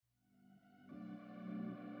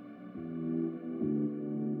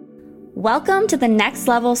Welcome to the Next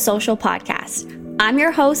Level Social Podcast. I'm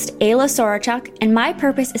your host, Ayla Sorachuk, and my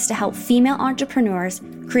purpose is to help female entrepreneurs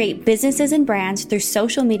create businesses and brands through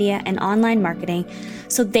social media and online marketing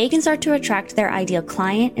so they can start to attract their ideal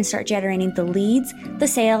client and start generating the leads, the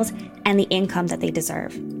sales, and the income that they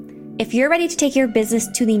deserve. If you're ready to take your business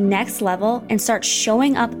to the next level and start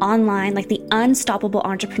showing up online like the unstoppable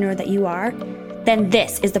entrepreneur that you are, then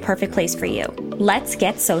this is the perfect place for you. Let's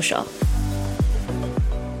get social.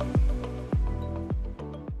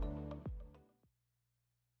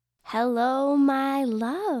 Hello, my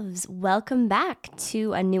loves. Welcome back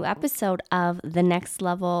to a new episode of the Next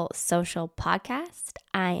Level Social Podcast.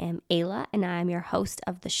 I am Ayla, and I'm your host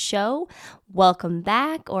of the show. Welcome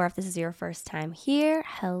back, or if this is your first time here,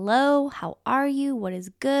 hello. How are you? What is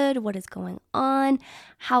good? What is going on?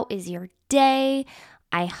 How is your day?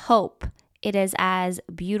 I hope it is as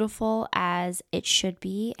beautiful as it should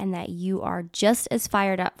be, and that you are just as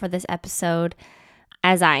fired up for this episode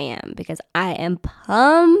as I am, because I am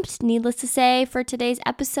pumped, needless to say, for today's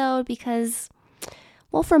episode because,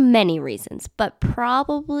 well, for many reasons, but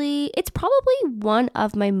it's probably one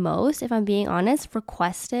of my most, if I'm being honest,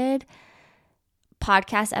 requested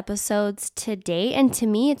podcast episodes to date. And to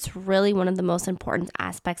me, it's really one of the most important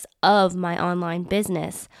aspects of my online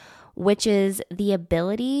business, which is the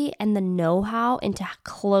ability and the know-how into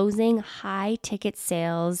closing high ticket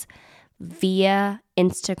sales via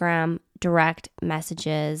Instagram direct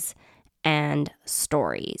messages and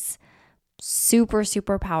stories. Super,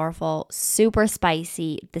 super powerful, super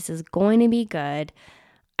spicy. This is going to be good.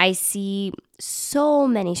 I see so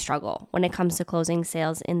many struggle when it comes to closing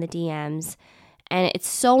sales in the DMs. And it's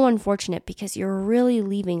so unfortunate because you're really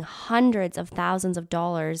leaving hundreds of thousands of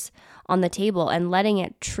dollars on the table and letting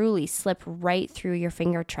it truly slip right through your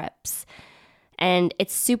fingertips. And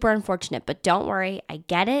it's super unfortunate, but don't worry, I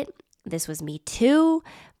get it. This was me too,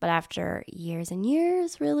 but after years and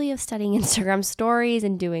years really of studying Instagram stories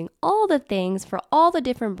and doing all the things for all the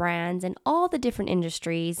different brands and all the different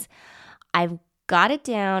industries, I've got it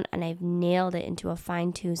down and I've nailed it into a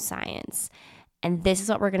fine-tuned science. And this is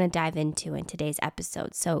what we're going to dive into in today's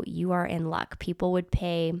episode. So you are in luck. People would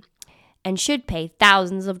pay and should pay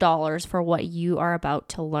thousands of dollars for what you are about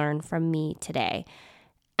to learn from me today.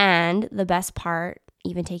 And the best part,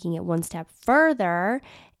 even taking it one step further,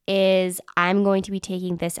 is I'm going to be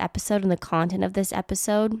taking this episode and the content of this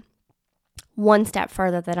episode one step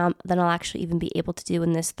further than I'll actually even be able to do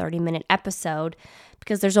in this 30-minute episode,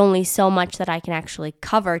 because there's only so much that I can actually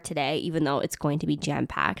cover today, even though it's going to be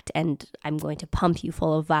jam-packed and I'm going to pump you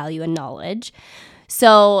full of value and knowledge.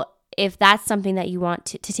 So if that's something that you want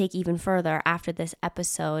to take even further after this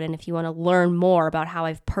episode, and if you want to learn more about how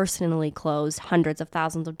I've personally closed hundreds of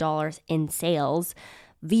thousands of dollars in sales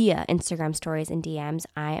via Instagram stories and DMs,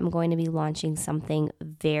 I am going to be launching something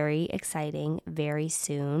very exciting very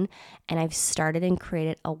soon. And I've started and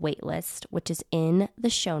created a waitlist, which is in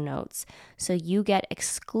the show notes. So you get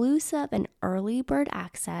exclusive and early bird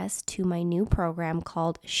access to my new program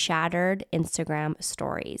called Shattered Instagram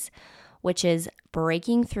Stories, which is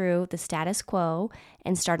breaking through the status quo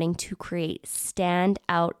and starting to create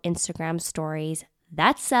standout Instagram stories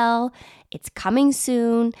that sell. It's coming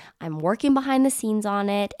soon. I'm working behind the scenes on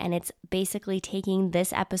it, and it's basically taking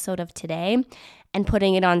this episode of today and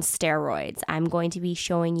putting it on steroids. I'm going to be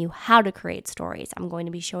showing you how to create stories. I'm going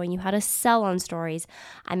to be showing you how to sell on stories.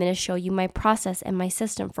 I'm going to show you my process and my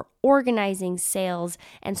system for organizing sales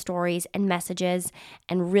and stories and messages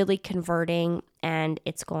and really converting, and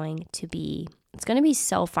it's going to be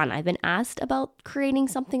so fun. I've been asked about creating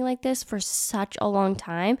something like this for such a long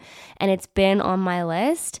time, and it's been on my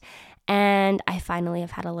list. And I finally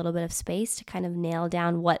have had a little bit of space to kind of nail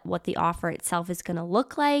down what the offer itself is going to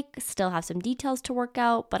look like. Still have some details to work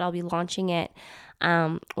out, but I'll be launching it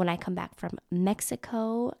when I come back from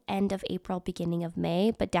Mexico, end of April, beginning of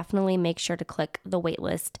May. But definitely make sure to click the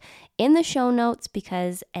waitlist in the show notes,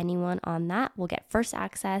 because anyone on that will get first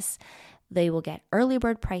access. They will get early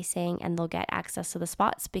bird pricing, and they'll get access to the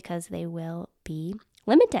spots because they will be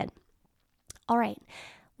limited. All right,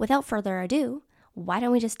 without further ado, why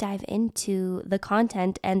don't we just dive into the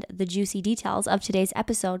content and the juicy details of today's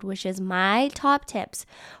episode, which is my top tips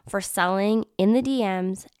for selling in the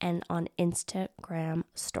DMs and on Instagram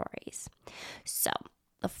stories. So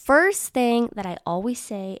the first thing that I always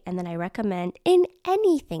say and that I recommend in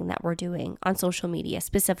anything that we're doing on social media,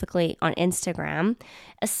 specifically on Instagram,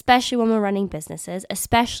 especially when we're running businesses,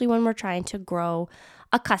 especially when we're trying to grow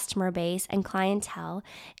a customer base and clientele,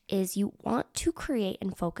 is you want to create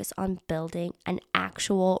and focus on building an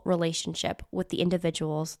actual relationship with the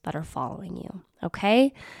individuals that are following you,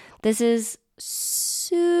 okay? This is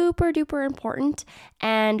super duper important.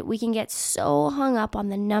 And we can get so hung up on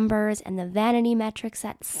the numbers and the vanity metrics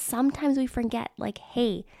that sometimes we forget, like,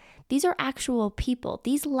 hey, these are actual people.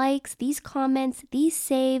 These likes, these comments, these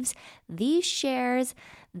saves, these shares,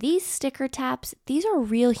 these sticker taps, these are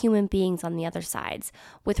real human beings on the other sides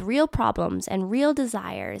with real problems and real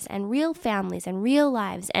desires and real families and real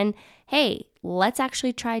lives. And hey, let's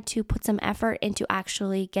actually try to put some effort into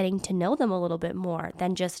actually getting to know them a little bit more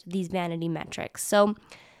than just these vanity metrics. So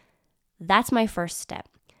that's my first step.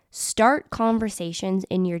 Start conversations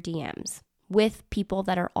in your DMs with people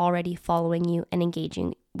that are already following you and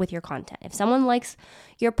engaging with your content. If someone likes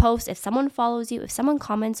your post, if someone follows you, if someone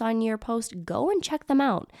comments on your post, go and check them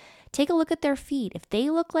out. Take a look at their feed. If they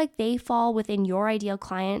look like they fall within your ideal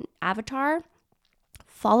client avatar,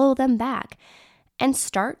 follow them back and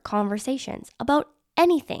start conversations about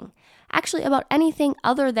anything. Actually, about anything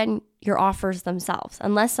other than your offers themselves,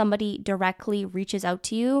 unless somebody directly reaches out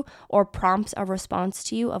to you or prompts a response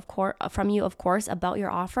to you, from you, of course, about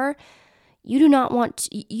your offer. You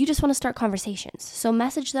just want to start conversations. So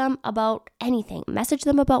message them about anything. Message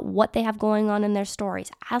them about what they have going on in their stories.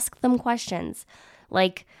 Ask them questions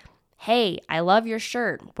like, hey, I love your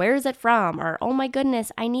shirt. Where is it from? Or, oh my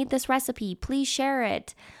goodness, I need this recipe. Please share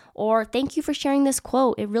it. Or, thank you for sharing this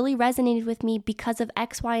quote. It really resonated with me because of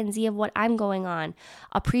X, Y, and Z of what I'm going on.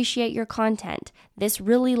 Appreciate your content. This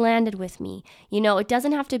really landed with me. It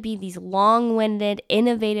doesn't have to be these long-winded,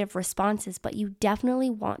 innovative responses, but you definitely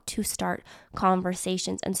want to start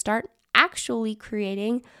conversations and start actually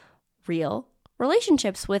creating real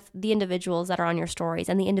relationships with the individuals that are on your stories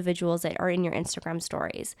and the individuals that are in your Instagram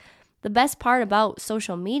stories. The best part about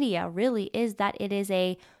social media really is that it is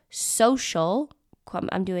a social,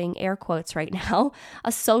 I'm doing air quotes right now,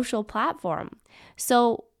 a social platform.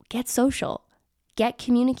 So get social, get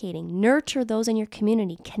communicating, nurture those in your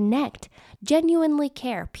community, connect, genuinely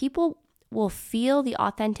care. People will feel the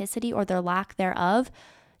authenticity or their lack thereof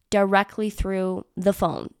directly through the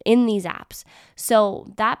phone in these apps.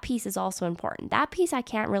 So that piece is also important. That piece I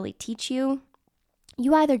can't really teach you.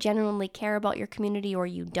 You either genuinely care about your community or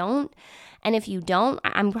you don't. And if you don't,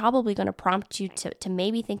 I'm probably going to prompt you to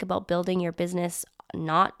maybe think about building your business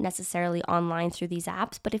not necessarily online through these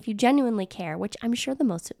apps, but if you genuinely care, which I'm sure the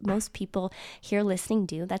most people here listening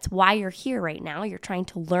do, that's why you're here right now. You're trying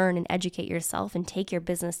to learn and educate yourself and take your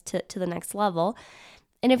business to the next level.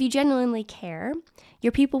 And if you genuinely care,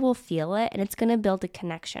 your people will feel it and it's going to build a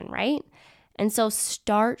connection, right? And so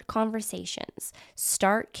start conversations,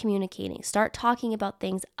 start communicating, start talking about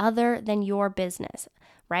things other than your business,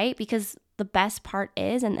 right? Because the best part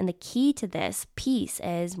is, and the key to this piece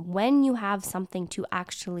is when you have something to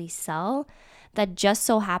actually sell that just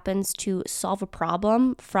so happens to solve a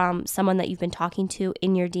problem from someone that you've been talking to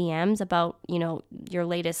in your DMs about, your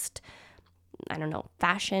latest,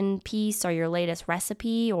 fashion piece or your latest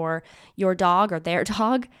recipe or your dog or their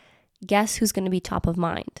dog, guess who's going to be top of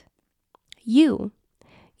mind? You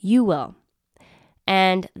will.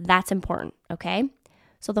 And that's important, okay?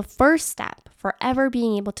 So the first step for ever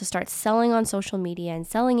being able to start selling on social media and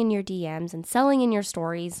selling in your DMs and selling in your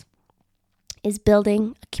stories is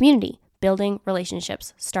building a community, building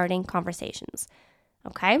relationships, starting conversations,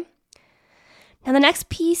 okay? Now, the next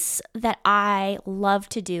piece that I love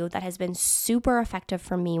to do that has been super effective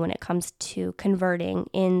for me when it comes to converting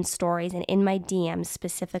in stories and in my DMs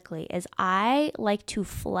specifically is I like to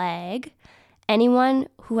flag anyone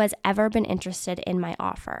who has ever been interested in my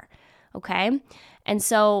offer, okay? And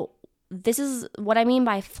so this is what I mean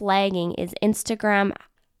by flagging is Instagram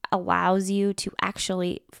allows you to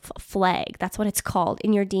actually flag. That's what it's called.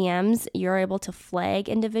 In your DMs, you're able to flag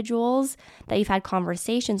individuals that you've had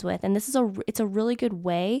conversations with. And it's a really good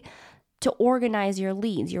way to organize your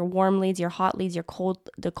leads, your warm leads, your hot leads, the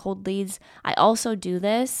cold leads. I also do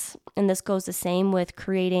this, and this goes the same with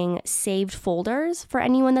creating saved folders for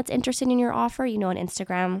anyone that's interested in your offer. On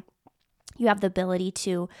Instagram, you have the ability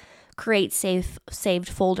to create saved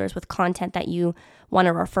folders with content that you want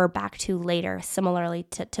to refer back to later, similarly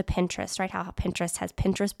to Pinterest, right? How Pinterest has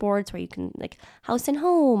Pinterest boards where you can like house and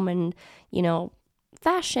home and,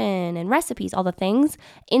 fashion and recipes, all the things.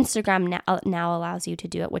 Instagram now allows you to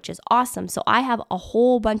do it, which is awesome. So I have a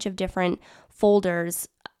whole bunch of different folders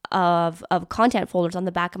of content folders on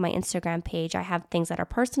the back of my Instagram page. I have things that are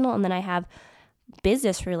personal, and then I have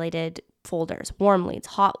business related folders, warm leads,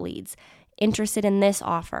 hot leads, interested in this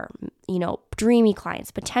offer, dreamy clients,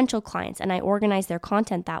 potential clients, and I organize their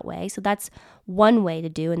content that way. So that's one way to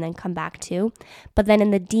do and then come back to. But then in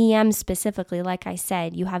the DM specifically, like I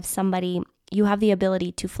said, you have the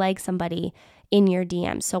ability to flag somebody in your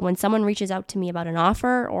DM. So when someone reaches out to me about an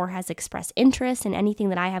offer or has expressed interest in anything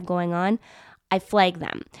that I have going on, I flag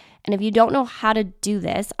them. And if you don't know how to do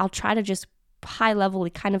this, I'll try to just high level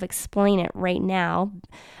kind of explain it right now.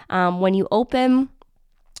 When you open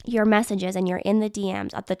your messages and you're in the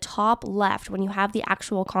DMs, at the top left, when you have the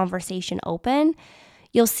actual conversation open,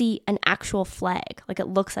 you'll see an actual flag. Like it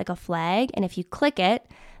looks like a flag. And if you click it,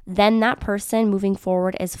 then that person moving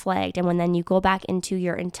forward is flagged. And when then you go back into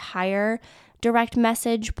your entire direct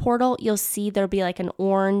message portal, you'll see there'll be like an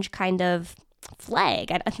orange kind of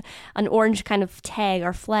flag, an orange kind of tag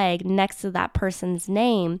or flag next to that person's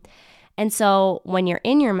name. And so when you're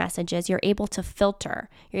in your messages, you're able to filter.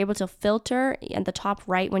 You're able to filter at the top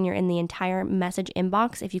right when you're in the entire message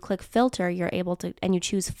inbox. If you click filter, you're able to, and you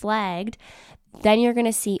choose flagged, then you're going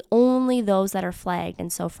to see only those that are flagged.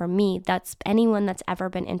 And so for me, that's anyone that's ever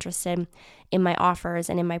been interested in my offers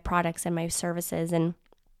and in my products and my services. And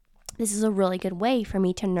this is a really good way for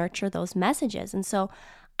me to nurture those messages. And so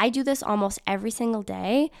I do this almost every single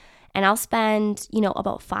day, and I'll spend,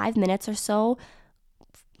 about 5 minutes or so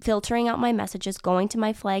filtering out my messages, going to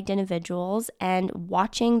my flagged individuals and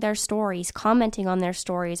watching their stories, commenting on their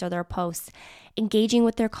stories or their posts, engaging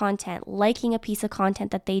with their content, liking a piece of content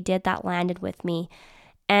that they did that landed with me,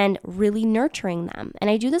 and really nurturing them. And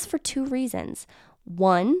I do this for 2 reasons.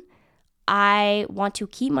 One, I want to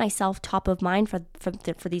keep myself top of mind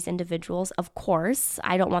for these individuals. Of course,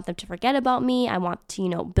 I don't want them to forget about me. I want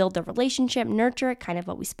to, build the relationship, nurture it, kind of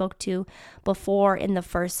what we spoke to before in the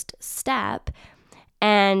first step,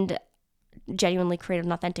 and genuinely create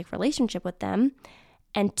an authentic relationship with them.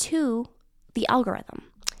 And 2, the algorithm.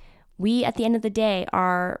 We, at the end of the day,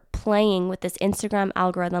 are playing with this Instagram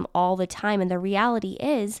algorithm all the time. And the reality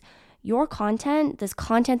is your content, this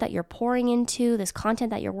content that you're pouring into, this content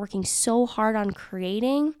that you're working so hard on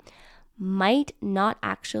creating, might not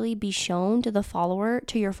actually be shown to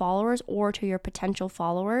your followers or to your potential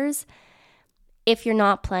followers if you're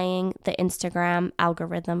not playing the Instagram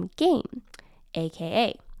algorithm game,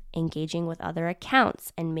 aka engaging with other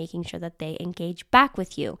accounts and making sure that they engage back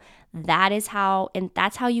with you. That's how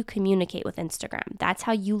you communicate with Instagram. That's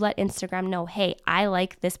how you let Instagram know, hey, I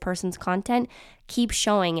like this person's content, keep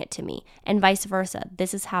showing it to me, and vice versa.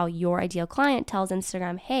 This is how your ideal client tells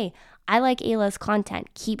Instagram, hey, I like Ayla's content,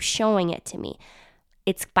 keep showing it to me.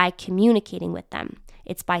 It's by communicating with them.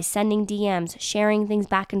 It's by sending DMs, sharing things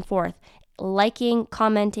back and forth, liking,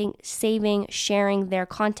 commenting, saving, sharing their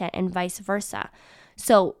content, and vice versa.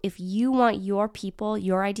 So if you want your people,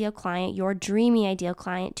 your ideal client, your dreamy ideal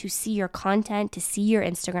client to see your content, to see your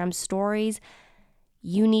Instagram stories,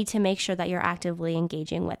 you need to make sure that you're actively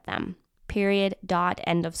engaging with them. Period.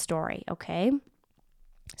 End of story. Okay.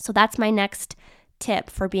 So that's my next tip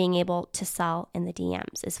for being able to sell in the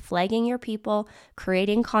DMs is flagging your people,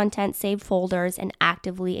 creating content, saved folders, and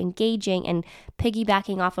actively engaging and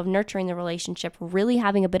piggybacking off of nurturing the relationship, really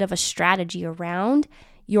having a bit of a strategy around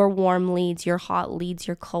your warm leads, your hot leads,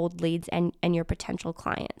 your cold leads, and your potential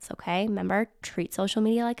clients, okay? Remember, treat social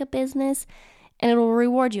media like a business, and it'll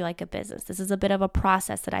reward you like a business. This is a bit of a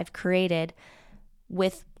process that I've created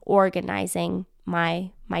with organizing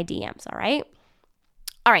my DMs, all right?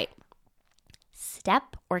 All right.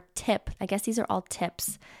 Step or tip, I guess these are all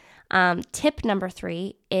tips. Tip number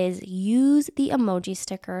 3 is use the emoji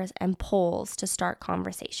stickers and polls to start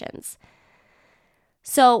conversations.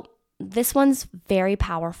 So this one's very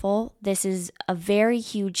powerful. This is a very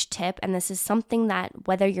huge tip, and this is something that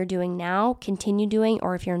whether you're doing now, continue doing,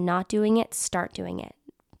 or if you're not doing it, start doing it.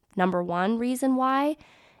 Number 1 reason why,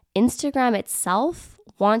 Instagram itself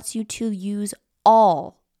wants you to use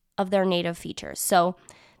all of their native features. So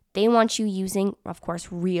they want you using, of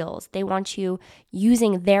course, Reels. They want you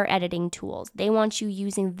using their editing tools. They want you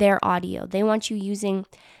using their audio. They want you using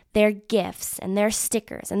their GIFs and their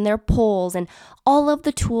stickers and their polls and all of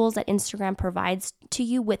the tools that Instagram provides to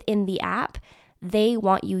you within the app. They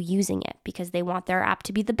want you using it because they want their app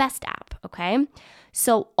to be the best app, okay?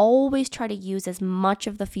 So always try to use as much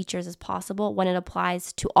of the features as possible when it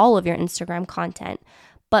applies to all of your Instagram content.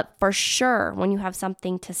 But for sure, when you have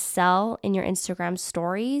something to sell in your Instagram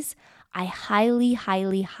stories, I highly,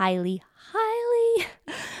 highly, highly, highly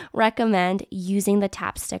recommend using the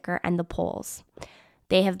tap sticker and the polls.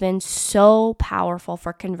 They have been so powerful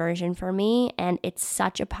for conversion for me, and it's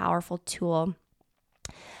such a powerful tool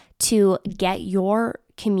to get your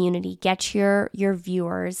community, get your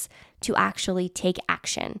viewers to actually take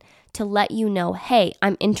action, to let you know, hey,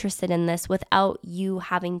 I'm interested in this without you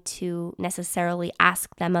having to necessarily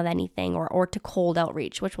ask them of anything or to cold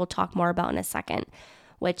outreach, which we'll talk more about in a second,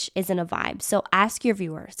 which isn't a vibe. So ask your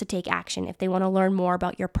viewers to take action if they want to learn more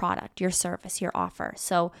about your product, your service, your offer.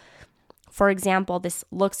 So for example, this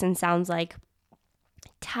looks and sounds like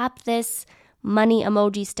tap this money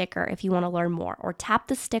emoji sticker if you want to learn more, or tap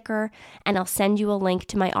the sticker and I'll send you a link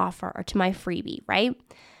to my offer or to my freebie, right?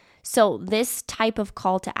 So this type of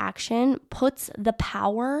call to action puts the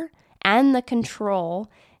power and the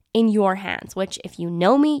control in your hands, which if you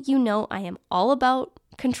know me, you know I am all about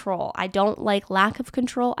control. I don't like lack of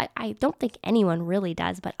control. I don't think anyone really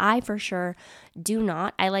does, but I for sure do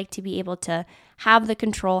not. I like to be able to have the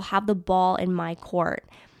control, have the ball in my court.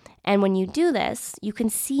 And when you do this, you can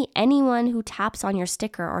see anyone who taps on your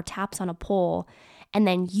sticker or taps on a poll, and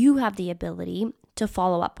then you have the ability to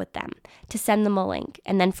follow up with them, to send them a link.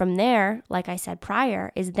 And then from there, like I said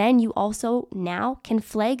prior, is then you also now can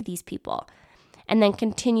flag these people and then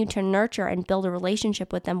continue to nurture and build a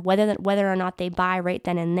relationship with them, whether or not they buy right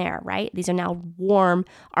then and there, right? These are now warm,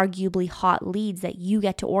 arguably hot leads that you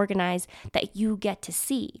get to organize, that you get to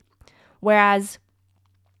see. Whereas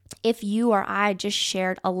if you or I just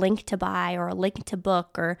shared a link to buy or a link to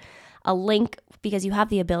book or a link, because you have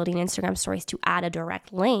the ability in Instagram stories to add a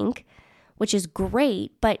direct link, which is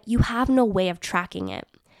great, but you have no way of tracking it.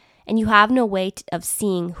 And you have no way of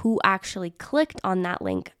seeing who actually clicked on that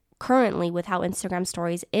link currently with how Instagram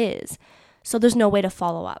stories is. So there's no way to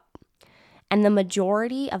follow up. And the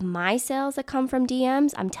majority of my sales that come from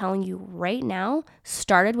DMs, I'm telling you right now,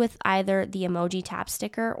 started with either the emoji tap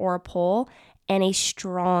sticker or a poll and a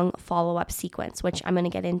strong follow-up sequence, which I'm going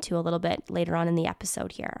to get into a little bit later on in the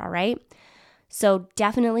episode here, all right? So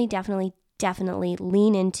definitely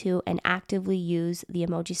lean into and actively use the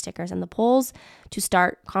emoji stickers and the polls to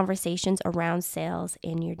start conversations around sales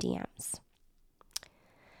in your DMs.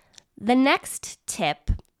 The next tip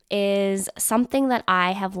is something that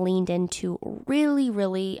I have leaned into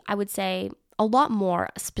really, I would say a lot more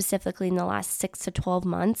specifically in the last 6 to 12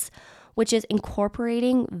 months, which is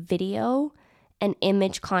incorporating video and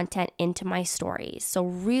image content into my stories. So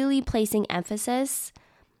really placing emphasis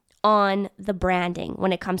on the branding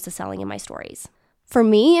when it comes to selling in my stories. For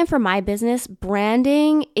me and for my business,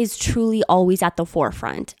 branding is truly always at the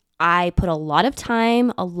forefront. I put a lot of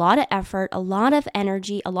time, a lot of effort, a lot of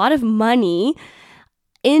energy, a lot of money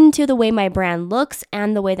into the way my brand looks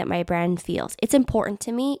and the way that my brand feels. It's important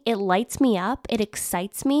to me. It lights me up. It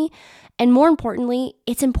excites me. And more importantly,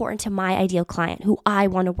 it's important to my ideal client who I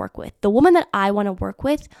want to work with. The woman that I want to work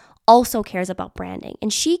with also cares about branding.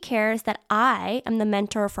 And she cares that I am the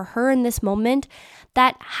mentor for her in this moment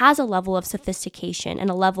that has a level of sophistication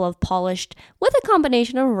and a level of polished with a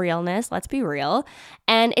combination of realness, let's be real.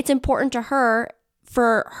 And it's important to her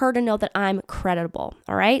for her to know that I'm credible,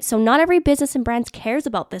 all right? So not every business and brand cares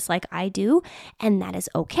about this like I do, and that is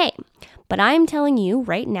okay. But I'm telling you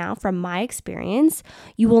right now from my experience,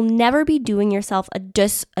 you will never be doing yourself a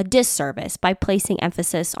disservice by placing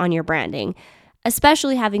emphasis on your branding,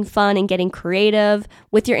 especially having fun and getting creative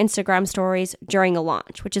with your Instagram stories during a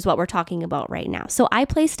launch, which is what we're talking about right now. So I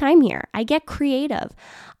place time here. I get creative.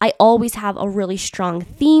 I always have a really strong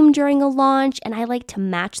theme during a launch, and I like to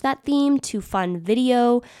match that theme to fun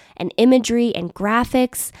video and imagery and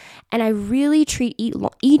graphics. And I really treat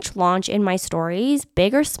each launch in my stories,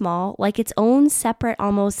 big or small, like its own separate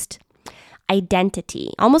almost identity,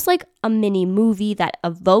 almost like a mini movie that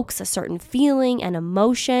evokes a certain feeling and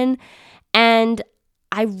emotion. And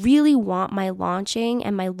I really want my launching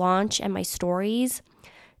and my launch and my stories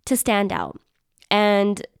to stand out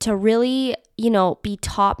and to really, be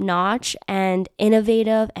top notch and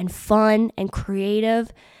innovative and fun and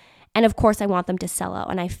creative. And of course, I want them to sell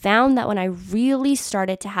out. And I found that when I really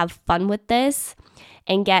started to have fun with this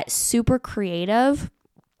and get super creative,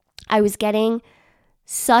 I was getting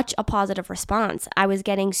such a positive response. I was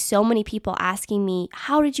getting so many people asking me,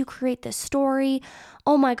 how did you create this story?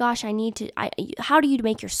 Oh my gosh, how do you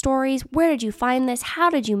make your stories? Where did you find this? How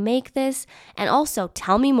did you make this? And also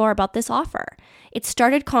tell me more about this offer. It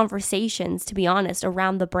started conversations, to be honest,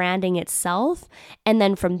 around the branding itself. And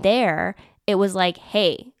then from there, it was like,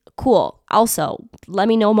 hey, cool. Also, let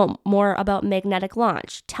me know more about Magnetic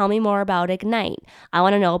Launch. Tell me more about Ignite. I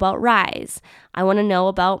want to know about Rise. I want to know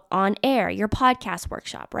about On Air, your podcast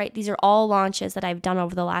workshop, right? These are all launches that I've done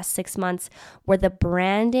over the last 6 months where the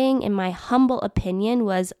branding, in my humble opinion,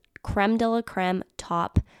 was creme de la creme,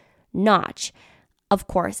 top notch. Of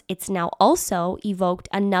course, it's now also evoked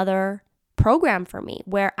another program for me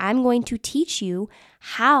where I'm going to teach you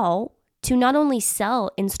how to not only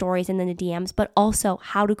sell in stories and in the DMs, but also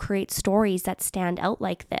how to create stories that stand out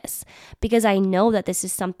like this. Because I know that this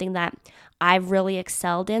is something that I've really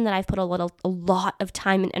excelled in, that I've put a lot of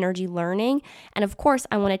time and energy learning. And of course,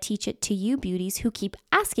 I want to teach it to you beauties who keep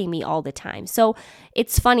asking me all the time. So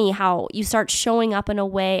it's funny how you start showing up in a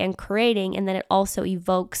way and creating, and then it also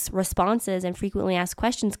evokes responses and frequently asked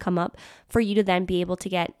questions come up for you to then be able to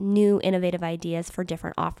get new innovative ideas for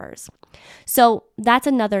different offers. So that's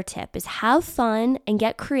another tip, is have fun and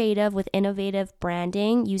get creative with innovative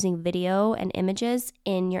branding using video and images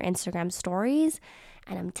in your Instagram stories.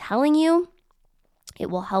 And I'm telling you, it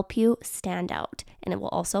will help you stand out. And it will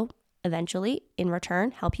also eventually, in return,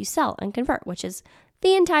 help you sell and convert, which is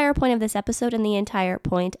the entire point of this episode and the entire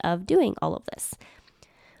point of doing all of this.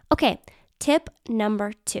 Okay, tip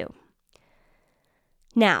number 2.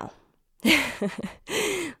 Now,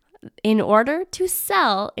 in order to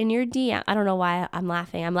sell in your DM, I don't know why I'm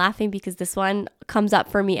laughing. I'm laughing because this one comes up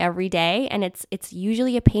for me every day, and it's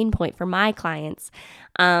usually a pain point for my clients,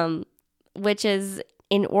 which is,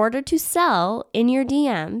 in order to sell in your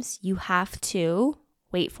DMs, you have to,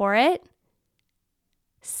 wait for it,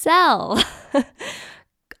 sell.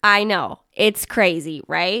 I know, it's crazy,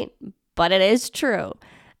 right? But it is true.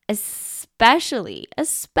 Especially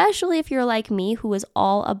if you're like me, who is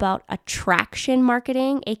all about attraction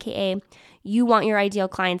marketing, aka you want your ideal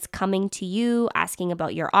clients coming to you, asking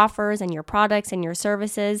about your offers and your products and your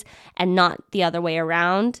services, and not the other way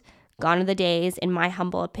around. Gone are the days, in my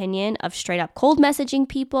humble opinion, of straight up cold messaging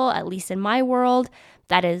people, at least in my world.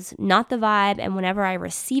 That is not the vibe. And whenever I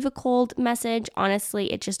receive a cold message,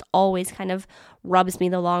 honestly, it just always kind of rubs me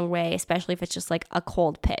the wrong way, especially if it's just like a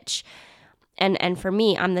cold pitch. And for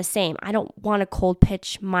me, I'm the same. I don't want to cold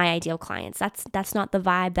pitch my ideal clients. That's not the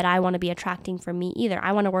vibe that I want to be attracting from me either.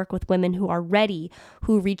 I want to work with women who are ready,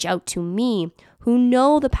 who reach out to me, who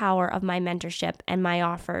know the power of my mentorship and my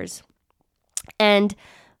offers, and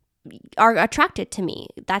are attracted to me.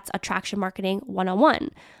 That's attraction marketing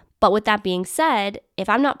 101. But with that being said, if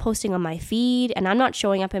I'm not posting on my feed and I'm not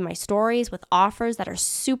showing up in my stories with offers that are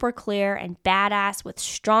super clear and badass with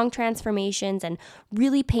strong transformations and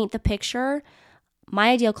really paint the picture,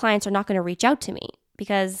 my ideal clients are not going to reach out to me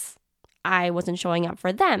because I wasn't showing up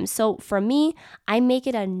for them. So for me, I make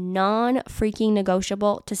it a non-freaking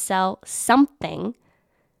negotiable to sell something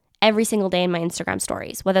every single day in my Instagram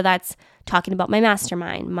stories, whether that's talking about my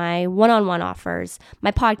mastermind, my one-on-one offers,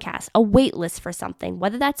 my podcast, a wait list for something,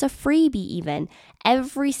 whether that's a freebie even.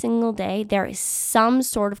 Every single day, there is some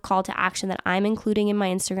sort of call to action that I'm including in my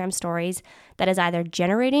Instagram stories that is either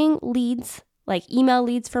generating leads, like email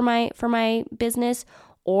leads for my business,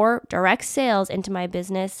 or direct sales into my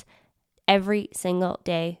business every single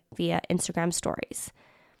day via Instagram stories.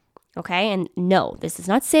 Okay? And no, this is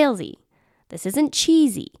not salesy. This isn't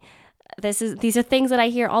cheesy. These are things that I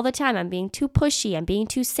hear all the time. I'm being too pushy. I'm being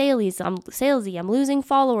too salesy. I'm losing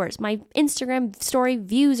followers. My Instagram story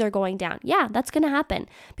views are going down. Yeah, that's going to happen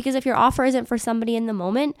because if your offer isn't for somebody in the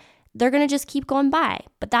moment, they're going to just keep going by.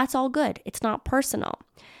 But that's all good. It's not personal.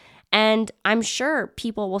 And I'm sure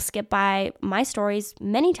people will skip by my stories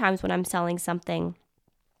many times when I'm selling something,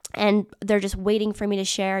 and they're just waiting for me to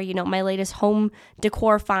share, my latest home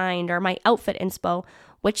decor find or my outfit inspo,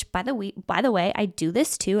 which by the way, I do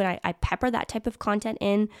this too. And I pepper that type of content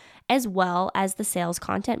in as well as the sales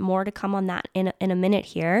content. More to come on that in a minute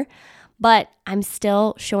here. But I'm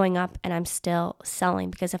still showing up and I'm still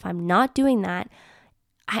selling, because if I'm not doing that,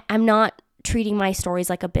 I'm not treating my stories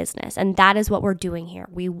like a business. And that is what we're doing here.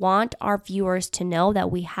 We want our viewers to know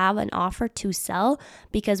that we have an offer to sell,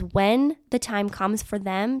 because when the time comes for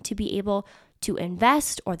them to be able to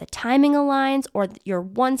invest, or the timing aligns, or your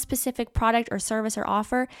one specific product or service or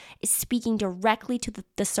offer is speaking directly to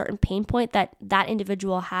the certain pain point that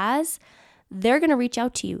individual has, they're going to reach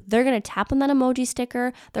out to you. They're going to tap on that emoji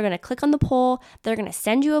sticker. They're going to click on the poll. They're going to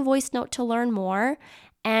send you a voice note to learn more,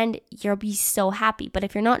 and you'll be so happy. But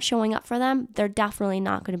if you're not showing up for them, they're definitely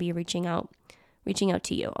not going to be reaching out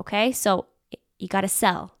to you. Okay. So you got to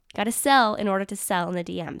sell. Got to sell in order to sell in the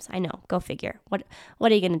DMs. I know. Go figure. What are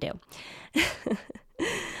you going to do?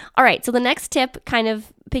 All right. So the next tip kind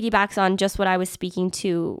of piggybacks on just what I was speaking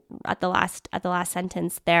to at the last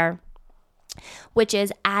sentence there, which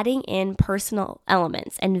is adding in personal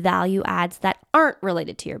elements and value adds that aren't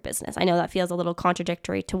related to your business. I know that feels a little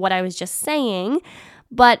contradictory to what I was just saying,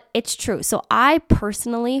 but it's true. So I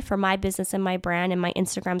personally, for my business and my brand and my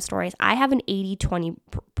Instagram stories, I have an 80-20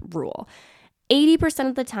 rule. 80%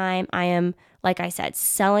 of the time, I am, like I said,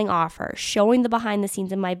 selling offers, showing the behind the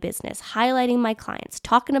scenes in my business, highlighting my clients,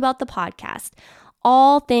 talking about the podcast,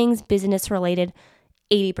 all things business related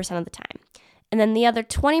 80% of the time. And then the other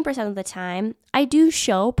 20% of the time, I do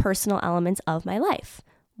show personal elements of my life.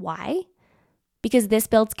 Why? Because this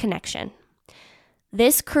builds connection.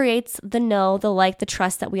 This creates the know, the like, the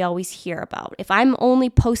trust that we always hear about. If I'm only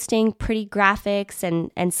posting pretty graphics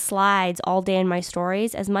and slides all day in my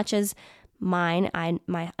stories, as much as mine,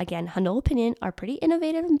 my again, humble opinion, are pretty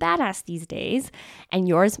innovative and badass these days, and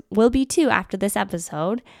yours will be too after this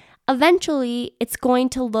episode, eventually it's going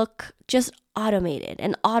to look just automated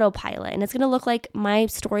and autopilot, and it's going to look like my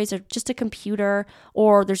stories are just a computer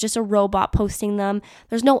or there's just a robot posting them.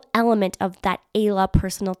 There's no element of that Ayla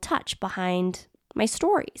personal touch behind my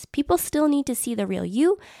stories. People still need to see the real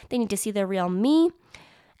you. They need to see the real me.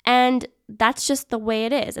 And that's just the way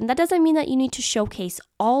it is. And that doesn't mean that you need to showcase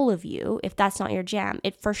all of you if that's not your jam.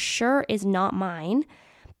 It for sure is not mine,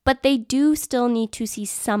 but they do still need to see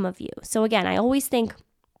some of you. So again, I always think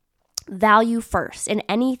value first in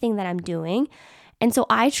anything that I'm doing. And so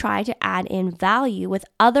I try to add in value with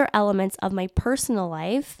other elements of my personal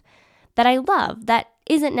life that I love that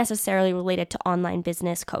isn't necessarily related to online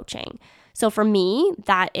business coaching. So for me,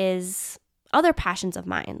 that is other passions of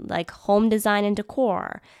mine, like home design and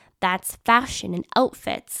decor. That's fashion and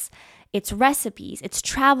outfits. It's recipes. It's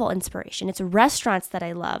travel inspiration. It's restaurants that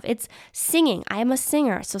I love. It's singing. I am a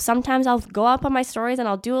singer. So sometimes I'll go up on my stories and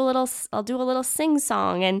I'll do a little sing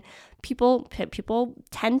song, and people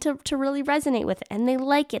tend to really resonate with it, and they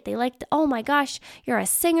like it. They like, oh my gosh, you're a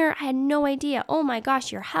singer. I had no idea. Oh my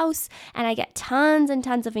gosh, your house. And I get tons and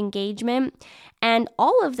tons of engagement. And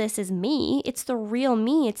all of this is me. It's the real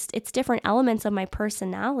me. It's different elements of my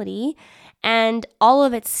personality. And all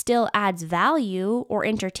of it still adds value or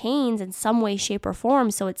entertains in some way, shape, or form.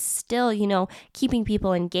 So it's still, keeping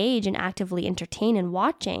people engaged and actively entertained and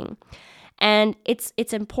watching. And it's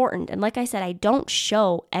important. And like I said, I don't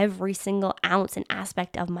show every single ounce and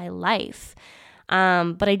aspect of my life.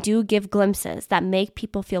 But I do give glimpses that make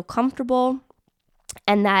people feel comfortable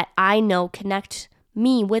and that I know connect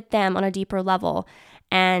me with them on a deeper level.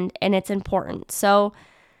 And it's important. So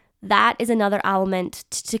that is another element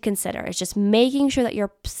to consider. It's just making sure that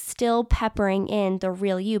you're still peppering in the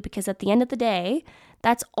real you, because at the end of the day,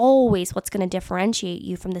 that's always what's going to differentiate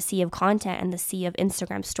you from the sea of content and the sea of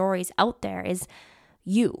Instagram stories out there is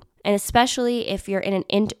you. And especially if you're in an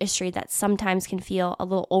industry that sometimes can feel a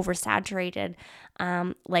little oversaturated,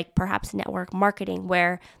 like perhaps network marketing,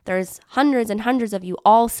 where there's hundreds and hundreds of you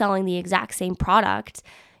all selling the exact same product.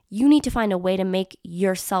 You need to find a way to make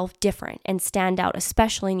yourself different and stand out,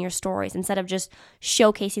 especially in your stories, instead of just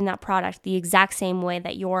showcasing that product the exact same way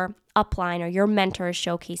that your upline or your mentor is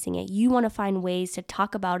showcasing it. You want to find ways to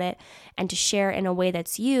talk about it and to share in a way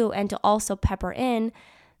that's you, and to also pepper in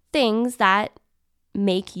things that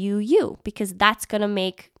make you you, because that's going to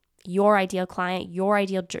make your ideal client, your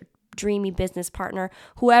ideal dreamy business partner,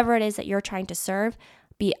 whoever it is that you're trying to serve,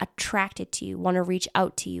 be attracted to you, want to reach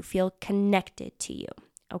out to you, feel connected to you.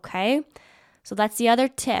 Okay, so that's the other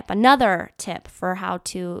tip. Another tip for how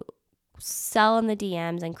to sell in the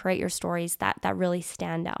DMs and create your stories that really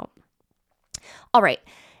stand out. All right,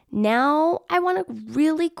 now I want to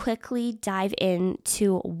really quickly dive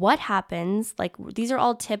into what happens. Like, these are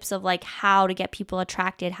all tips of like how to get people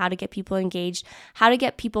attracted, how to get people engaged, how to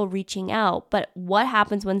get people reaching out. But what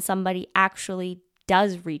happens when somebody actually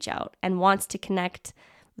does reach out and wants to connect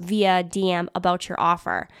via DM about your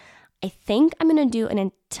offer? I think I'm going to do an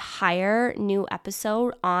entire new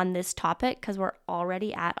episode on this topic because we're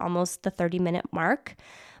already at almost the 30-minute mark,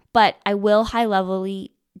 but I will high-levelly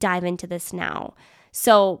dive into this now.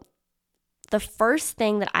 So the first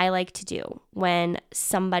thing that I like to do when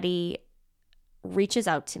somebody reaches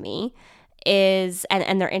out to me is,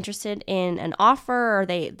 and they're interested in an offer, or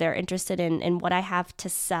they're interested in what I have to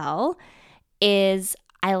sell, is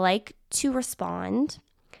I like to respond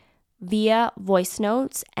via voice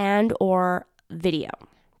notes and or video.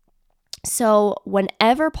 So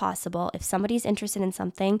whenever possible, if somebody's interested in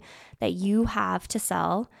something that you have to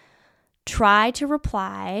sell, try to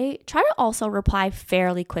also reply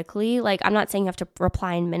fairly quickly. Like, I'm not saying you have to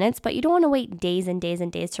reply in minutes, but you don't want to wait days and days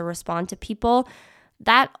and days to respond to people.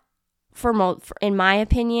 That, in my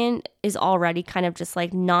opinion, is already kind of just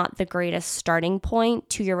like not the greatest starting point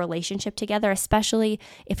to your relationship together, especially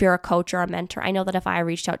if you're a coach or a mentor. I know that if I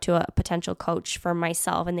reached out to a potential coach for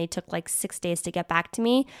myself and they took like 6 days to get back to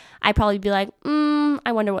me, I'd probably be like,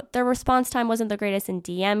 I wonder what their response time wasn't the greatest in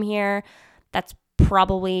DM here. That's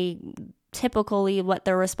probably typically what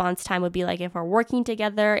their response time would be like if we're working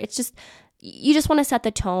together. It's just, you just want to set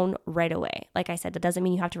the tone right away. Like I said, that doesn't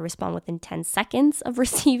mean you have to respond within 10 seconds of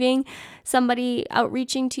receiving somebody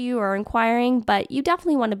outreaching to you or inquiring, but you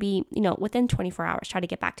definitely want to be, within 24 hours, try to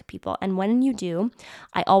get back to people. And when you do,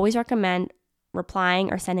 I always recommend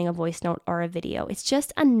replying or sending a voice note or a video. It's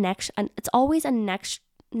just it's always a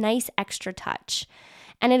nice extra touch.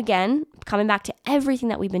 And again, coming back to everything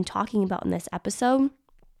that we've been talking about in this episode,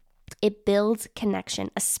 it builds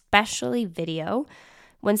connection, especially video.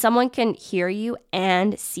 When someone can hear you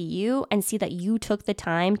and see that you took the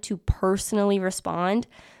time to personally respond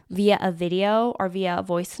via a video or via a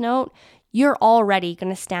voice note, you're already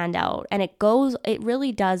going to stand out. And it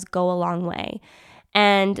really does go a long way.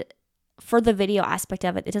 And for the video aspect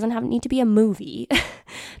of it, it doesn't need to be a movie.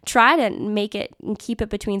 Try to make it and keep it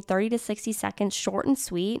between 30 to 60 seconds, short and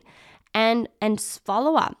sweet, and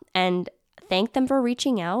follow up and thank them for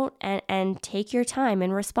reaching out and take your time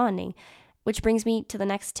in responding. Which brings me to the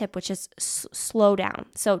next tip, which is slow down.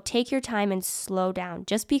 So take your time and slow down.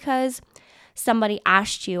 Just because somebody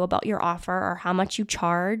asked you about your offer or how much you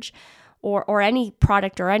charge or any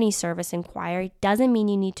product or any service inquiry doesn't mean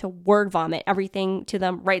you need to word vomit everything to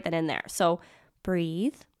them right then and there. So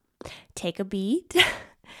breathe, take a beat,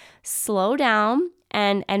 slow down,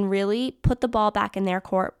 and really put the ball back in their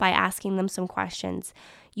court by asking them some questions.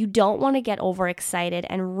 You don't want to get overexcited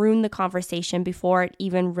and ruin the conversation before it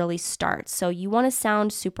even really starts. So you want to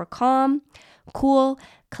sound super calm, cool,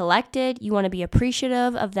 collected. You want to be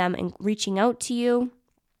appreciative of them and reaching out to you.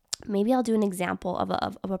 Maybe I'll do an example of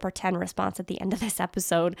a pretend response at the end of this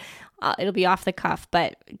episode. It'll be off the cuff,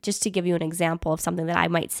 but just to give you an example of something that I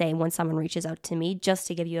might say when someone reaches out to me, just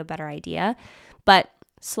to give you a better idea. But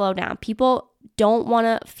slow down. People don't want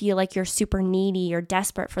to feel like you're super needy or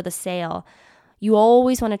desperate for the sale. You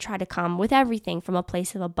always want to try to come with everything from a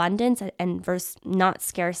place of abundance and versus not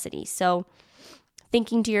scarcity. So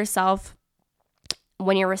thinking to yourself,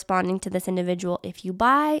 when you're responding to this individual, if you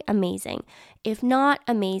buy, amazing. If not,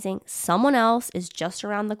 amazing. Someone else is just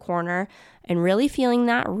around the corner, and really feeling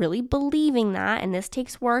that, really believing that. And this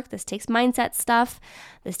takes work. This takes mindset stuff.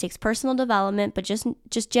 This takes personal development, but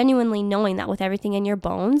just genuinely knowing that with everything in your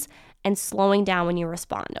bones and slowing down when you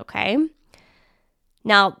respond, okay?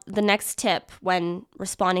 Now, the next tip when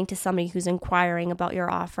responding to somebody who's inquiring about your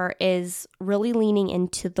offer is really leaning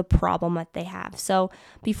into the problem that they have. So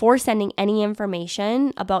before sending any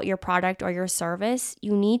information about your product or your service,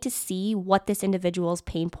 you need to see what this individual's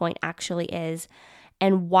pain point actually is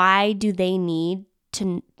and why do they need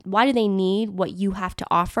what you have to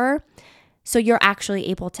offer so you're actually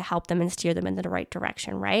able to help them and steer them in the right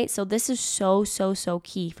direction, right? So this is so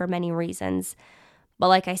key for many reasons. But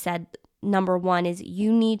like I said, number one is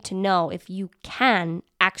you need to know if you can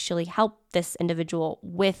actually help this individual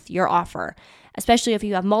with your offer, especially if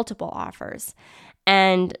you have multiple offers.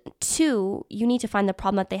 And two, you need to find the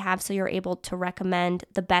problem that they have so you're able to recommend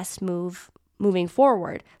the best move moving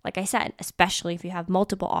forward. Like I said, especially if you have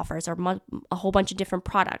multiple offers or a whole bunch of different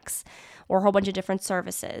products or a whole bunch of different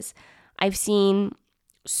services. I've seen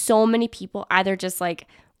so many people either just like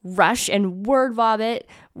rush and word vomit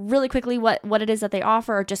really quickly what it is that they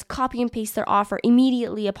offer, or just copy and paste their offer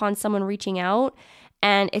immediately upon someone reaching out.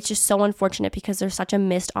 And it's just so unfortunate because there's such a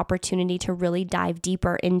missed opportunity to really dive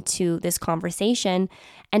deeper into this conversation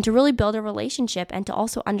and to really build a relationship and to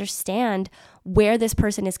also understand where this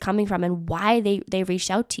person is coming from and why they reached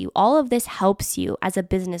out to you. All of this helps you as a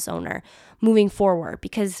business owner moving forward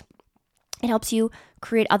because it helps you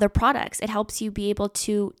create other products. It helps you be able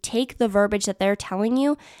to take the verbiage that they're telling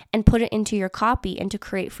you and put it into your copy and to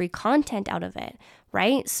create free content out of it,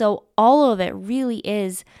 right? So all of it really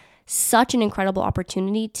is such an incredible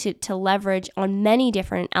opportunity to leverage on many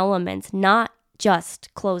different elements, not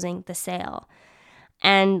just closing the sale.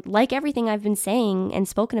 And like everything I've been saying and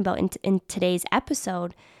spoken about in today's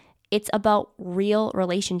episode, it's about real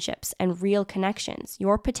relationships and real connections.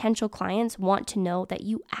 Your potential clients want to know that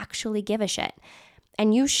you actually give a shit.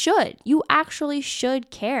 And you should. You actually should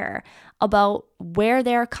care about where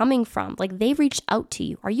they're coming from. Like, they reached out to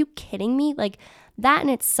you. Are you kidding me? Like, that in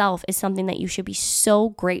itself is something that you should be so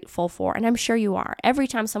grateful for. And I'm sure you are. Every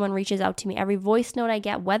time someone reaches out to me, every voice note I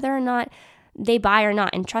get, whether or not they buy or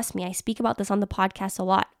not, and trust me, I speak about this on the podcast a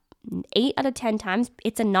lot. 8 out of 10 times,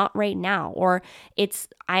 it's a not right now, or it's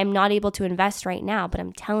I'm not able to invest right now, but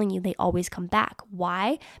I'm telling you, they always come back.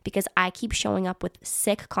 Why? Because I keep showing up with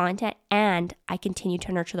sick content and I continue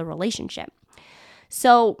to nurture the relationship.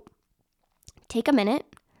 So take a minute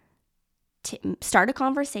to start a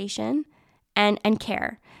conversation and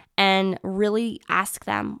care. And really ask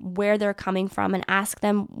them where they're coming from and ask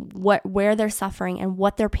them where they're suffering and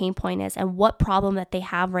what their pain point is and what problem that they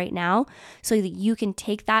have right now, so that you can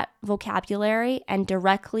take that vocabulary and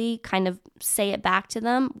directly kind of say it back to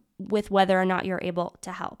them with whether or not you're able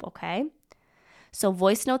to help, okay? So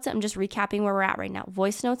voice notes, I'm just recapping where we're at right now.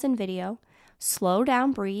 Voice notes and video, slow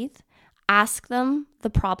down, breathe, ask them the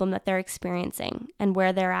problem that they're experiencing and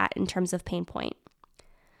where they're at in terms of pain point.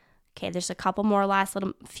 Okay, there's a couple more last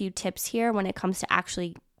little few tips here when it comes to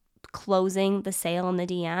actually closing the sale in the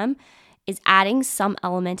DM is adding some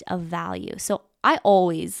element of value. So I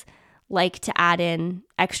always like to add in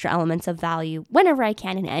extra elements of value whenever I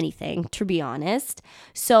can in anything, to be honest.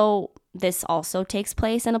 So this also takes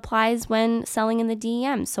place and applies when selling in the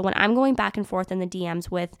DMs. So when I'm going back and forth in the DMs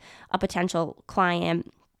with a potential client,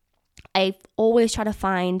 I always try to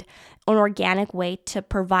find an organic way to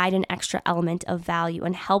provide an extra element of value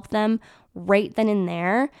and help them right then and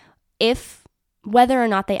there, if whether or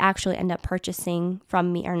not they actually end up purchasing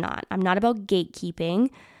from me or not. I'm not about gatekeeping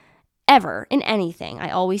ever in anything. I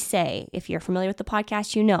always say, if you're familiar with the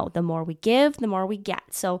podcast, you know, the more we give, the more we get.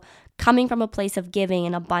 So coming from a place of giving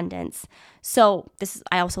and abundance. So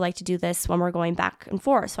I also like to do this when we're going back and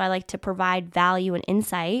forth. So I like to provide value and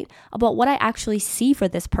insight about what I actually see for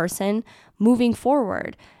this person moving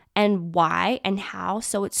forward and why and how.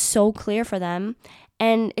 So it's so clear for them.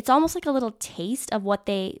 And it's almost like a little taste of what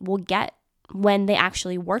they will get when they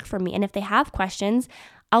actually work for me. And if they have questions,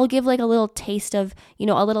 I'll give like a little taste of,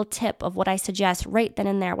 a little tip of what I suggest right then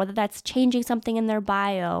and there, whether that's changing something in their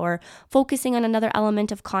bio or focusing on another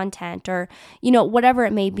element of content or, whatever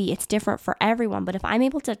it may be. It's different for everyone. But if I'm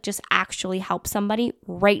able to just actually help somebody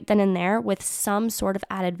right then and there with some sort of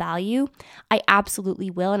added value, I absolutely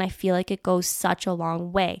will. And I feel like it goes such a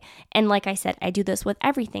long way. And like I said, I do this with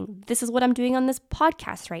everything. This is what I'm doing on this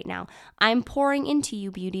podcast right now. I'm pouring into you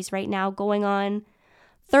beauties right now, going on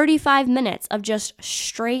 35 minutes of just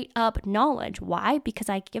straight up knowledge. Why? Because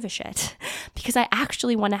I give a shit. Because I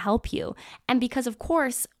actually want to help you. And because, of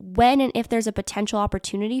course, when and if there's a potential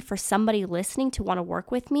opportunity for somebody listening to want to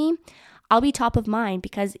work with me, I'll be top of mind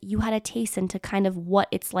because you had a taste into kind of what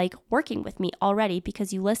it's like working with me already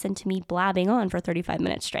because you listened to me blabbing on for 35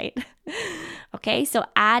 minutes straight. Okay, so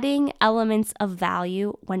adding elements of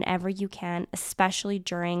value whenever you can, especially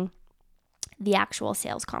during the actual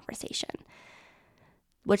sales conversation.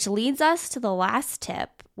 Which leads us to the last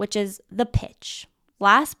tip, which is the pitch.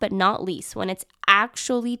 Last but not least, when it's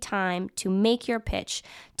actually time to make your pitch,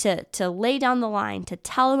 to lay down the line, to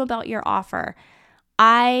tell them about your offer,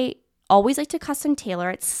 I always like to custom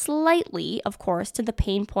tailor it slightly, of course, to the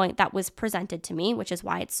pain point that was presented to me, which is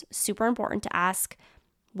why it's super important to ask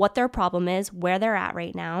what their problem is, where they're at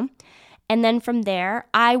right now. And then from there,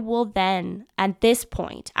 I will then, at this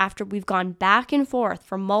point, after we've gone back and forth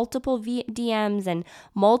for multiple DMs and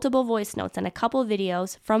multiple voice notes and a couple of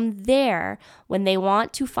videos, from there, when they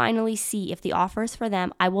want to finally see if the offer is for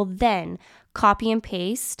them, I will then copy and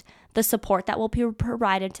paste the support that will be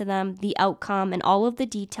provided to them, the outcome, and all of the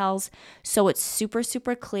details. So it's super,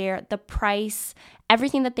 super clear, the price,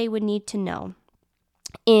 everything that they would need to know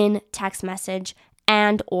in text message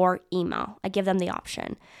and or email. I give them the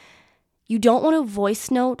option. You don't want to voice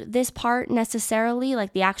note this part necessarily,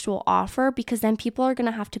 like the actual offer, because then people are going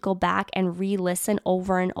to have to go back and re-listen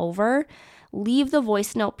over and over. Leave the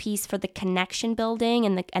voice note piece for the connection building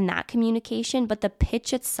and that communication, but the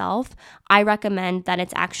pitch itself, I recommend that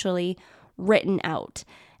it's actually written out.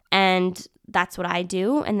 And that's what I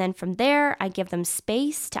do. And then from there, I give them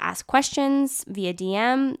space to ask questions via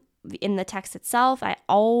DM in the text itself. I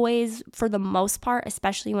always, for the most part,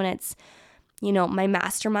 especially when it's my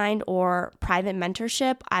mastermind or private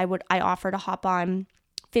mentorship, I offer to hop on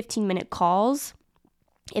 15-minute calls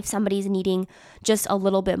if somebody's needing just a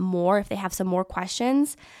little bit more, if they have some more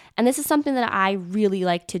questions. And this is something that I really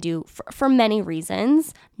like to do for many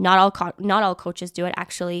reasons. Not all coaches do it.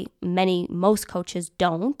 Actually, most coaches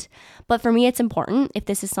don't. But for me, it's important. If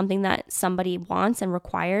this is something that somebody wants and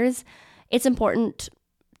requires, it's important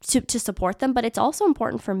to support them, but it's also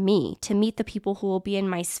important for me to meet the people who will be in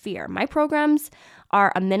my sphere. My programs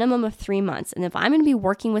are a minimum of 3 months. And if I'm going to be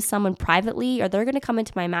working with someone privately or they're going to come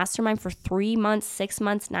into my mastermind for 3 months, 6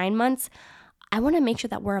 months, 9 months, I want to make sure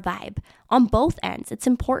that we're a vibe on both ends. It's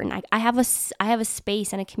important. I have a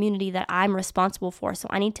space and a community that I'm responsible for. So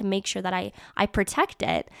I need to make sure that I protect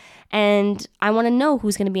it. And I want to know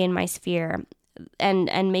who's going to be in my sphere.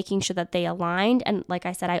 And making sure that they aligned. And like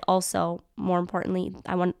I said, I also, more importantly,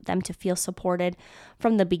 I want them to feel supported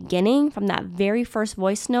from the beginning, from that very first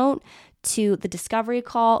voice note to the discovery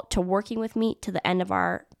call, to working with me to the end of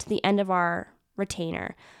our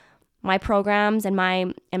retainer. My programs and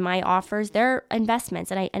my offers, they're investments,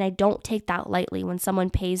 and I don't take that lightly when someone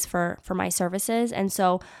pays for my services. And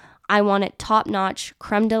so I want it top notch,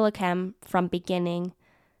 creme de la creme from beginning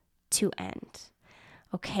to end.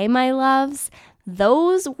 Okay, my loves,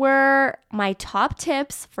 those were my top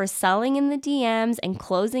tips for selling in the DMs and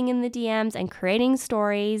closing in the DMs and creating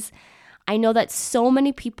stories. I know that so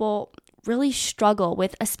many people really struggle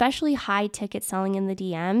with especially high ticket selling in the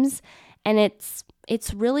DMs. And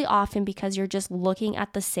it's really often because you're just looking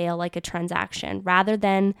at the sale like a transaction rather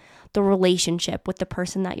than the relationship with the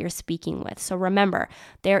person that you're speaking with. So remember,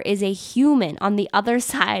 there is a human on the other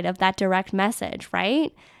side of that direct message,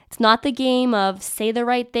 right? It's not the game of say the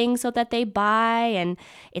right thing so that they buy, and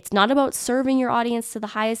it's not about serving your audience to the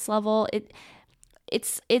highest level.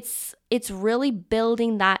 It's really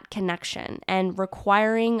building that connection and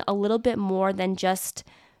requiring a little bit more than just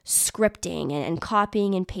scripting and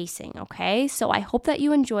copying and pasting, okay? So I hope that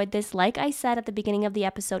you enjoyed this. Like I said at the beginning of the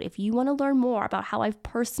episode, if you want to learn more about how I've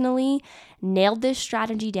personally nailed this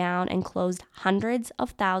strategy down and closed hundreds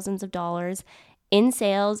of thousands of dollars in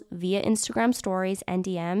sales via Instagram stories and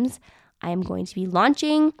DMs, I am going to be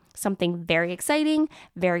launching something very exciting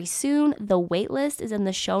very soon. The waitlist is in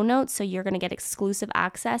the show notes, so you're going to get exclusive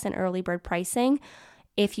access and early bird pricing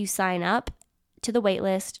if you sign up to the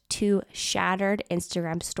waitlist to Shattered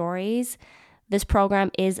Instagram Stories. This program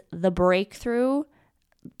is the breakthrough,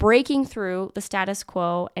 breaking through the status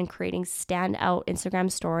quo and creating standout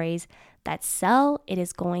Instagram stories that sell. It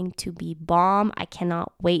is going to be bomb. I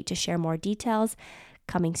cannot wait to share more details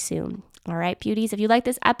coming soon. All right, beauties, if you like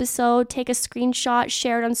this episode, take a screenshot,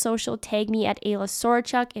 share it on social, tag me at Ayla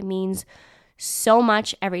Sorochuk. It means so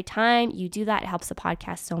much every time you do that. It helps the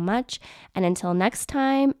podcast so much. And until next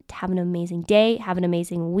time, have an amazing day. Have an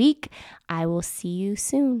amazing week. I will see you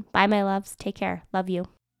soon. Bye, my loves. Take care. Love you.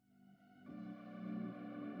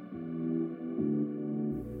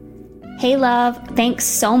 Hey, love. Thanks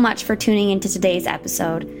so much for tuning into today's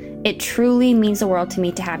episode. It truly means the world to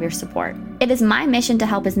me to have your support. It is my mission to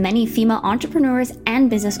help as many female entrepreneurs and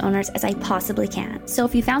business owners as I possibly can. So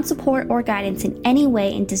if you found support or guidance in any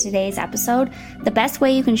way into today's episode, the best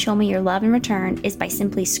way you can show me your love in return is by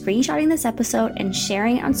simply screenshotting this episode and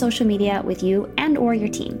sharing it on social media with you and or your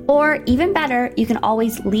team. Or even better, you can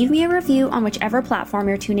always leave me a review on whichever platform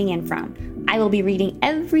you're tuning in from. I will be reading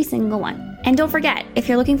every single one. And don't forget, if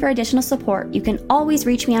you're looking for additional support, you can always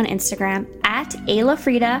reach me on Instagram at Ayla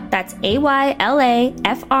Freda, that's AYLAFREDA,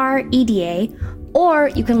 or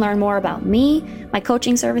you can learn more about me, my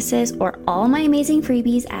coaching services, or all my amazing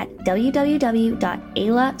freebies at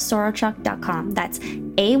www.aylasorochuk.com. That's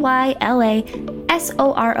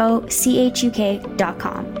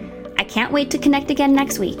AYLASOROCHUK.com. I can't wait to connect again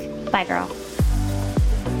next week. Bye, girl.